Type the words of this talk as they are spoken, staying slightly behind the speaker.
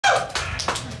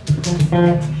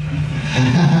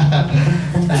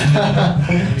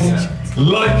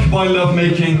Like my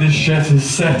lovemaking, this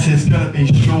set is gonna be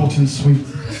short and sweet.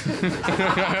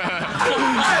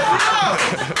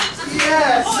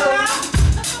 Yes!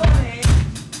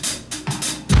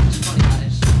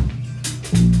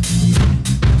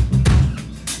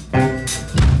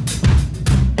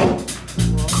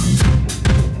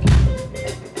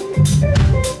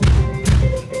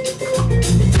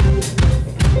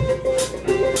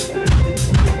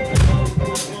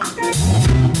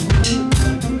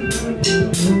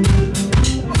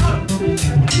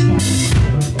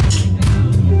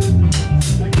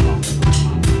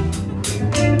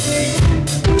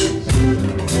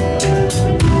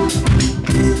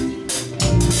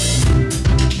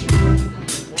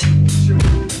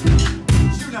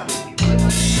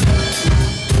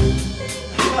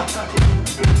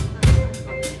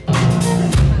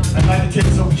 I'd like to take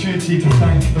this opportunity to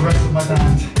thank the rest of my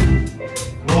band.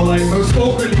 Well, like most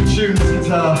awkwardly tuned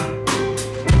guitar.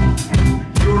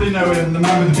 You already know him, the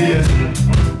man with the beard.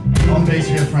 On bass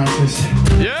here, Francis.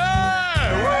 Yeah!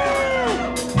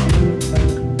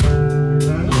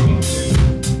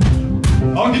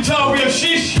 On guitar we have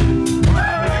Sheesh.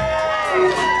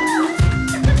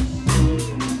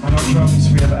 And on drums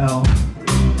we have Al.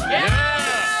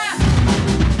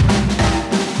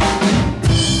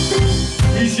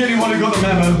 He's the only one who got the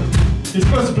memo. You're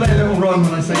supposed to play a little run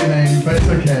when I say your name, but it's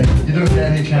okay. You don't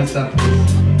get any chance after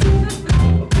this.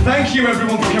 Thank you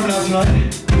everyone for coming out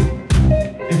tonight.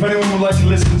 If anyone would like to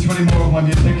listen to any more of my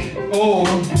music, or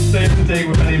stay up to date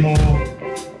with any more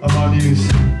of our news,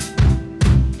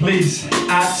 please,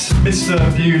 at Mr.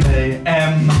 Bewlay,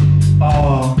 M-R-B-E-W-L-A-Y.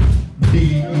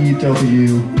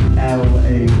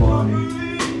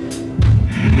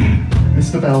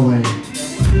 Mr. Bewlay.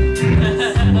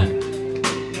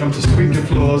 Come to sweep your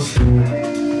floors,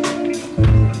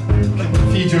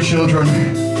 feed your children,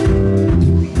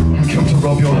 and come to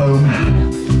rob your home.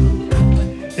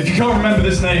 If you can't remember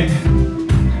this name,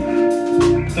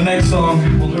 the next song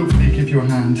will hopefully give you a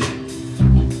hand.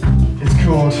 It's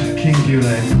called King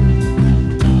Bewlay.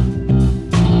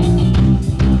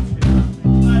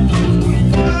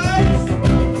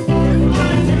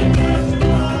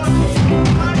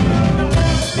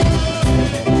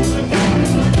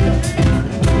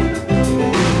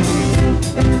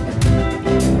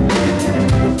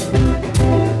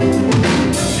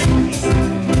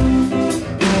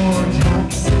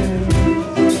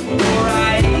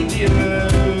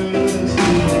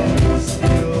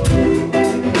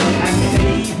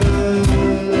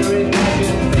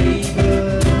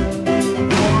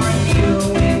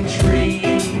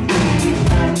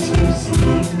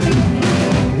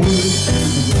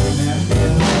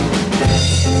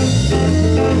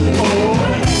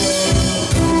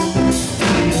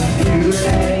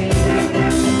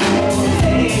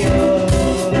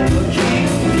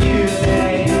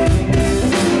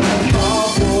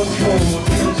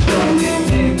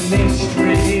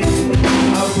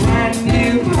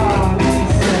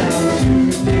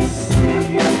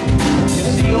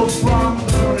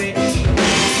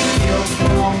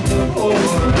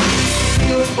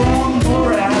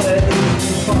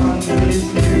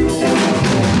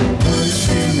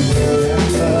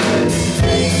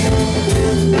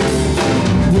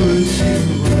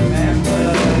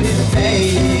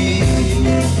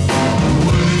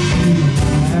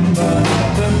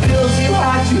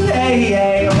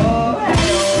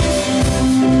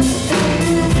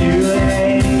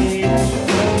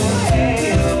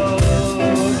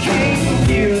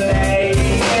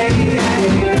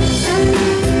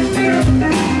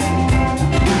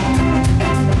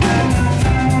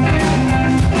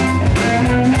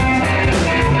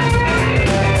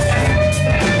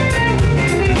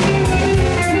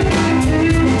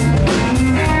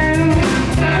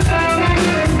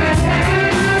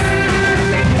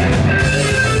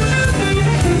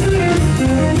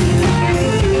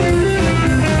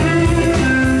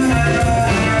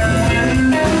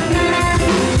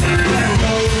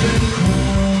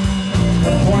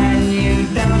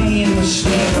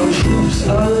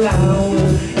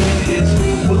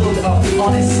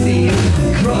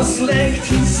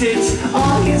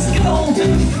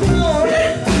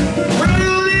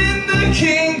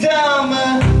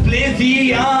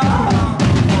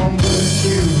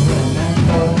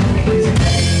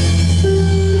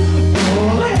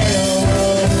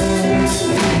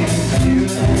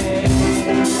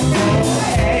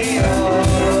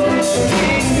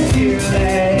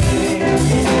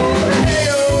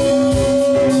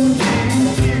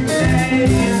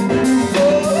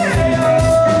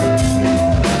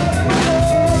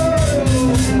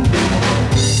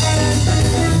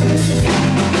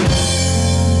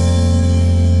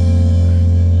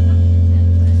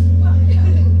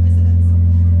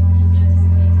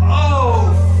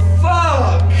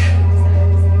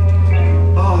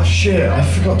 shit, I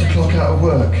forgot to clock out of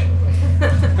work.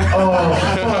 Oh,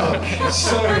 fuck.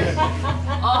 Sorry.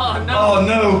 Oh, no. Oh,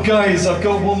 no, guys, I've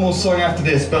got one more song after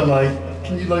this, but, like,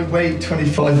 can you, like, wait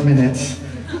 25 minutes?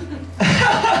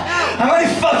 Am I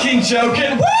fucking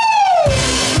joking? Woo!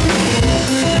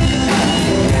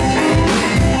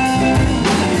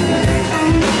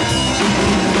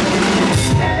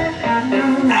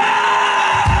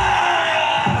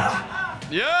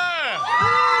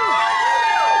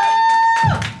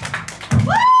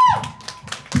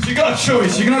 You got a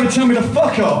choice. You can either tell me to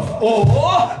fuck off, or